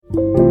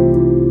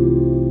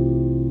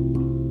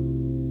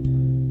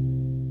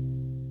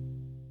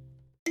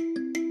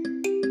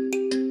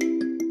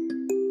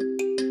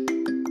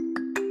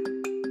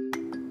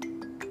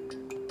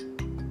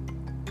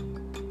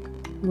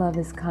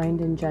is kind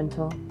and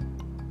gentle.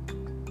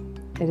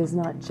 It is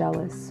not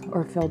jealous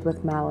or filled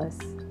with malice.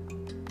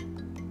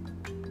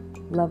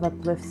 Love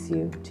uplifts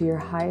you to your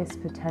highest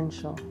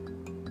potential.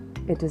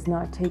 It does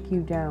not take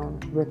you down,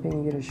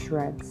 ripping you to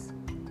shreds.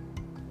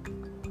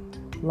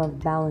 Love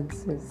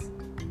balances.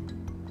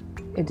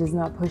 It does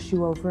not push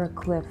you over a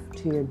cliff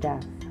to your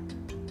death.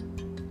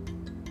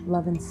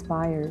 Love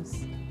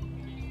inspires.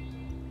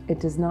 It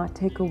does not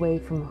take away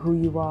from who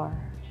you are.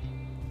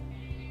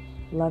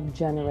 Love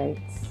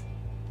generates.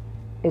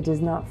 It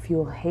does not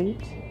fuel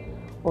hate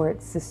or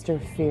its sister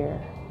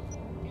fear.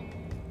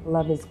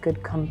 Love is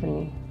good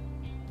company.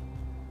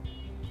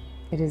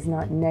 It is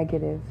not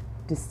negative,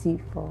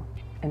 deceitful,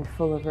 and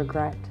full of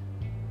regret.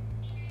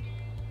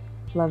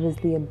 Love is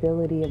the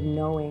ability of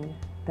knowing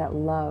that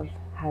love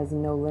has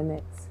no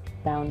limits,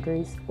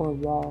 boundaries, or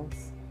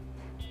walls.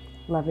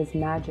 Love is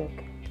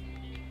magic,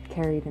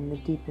 carried in the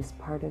deepest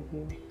part of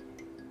you.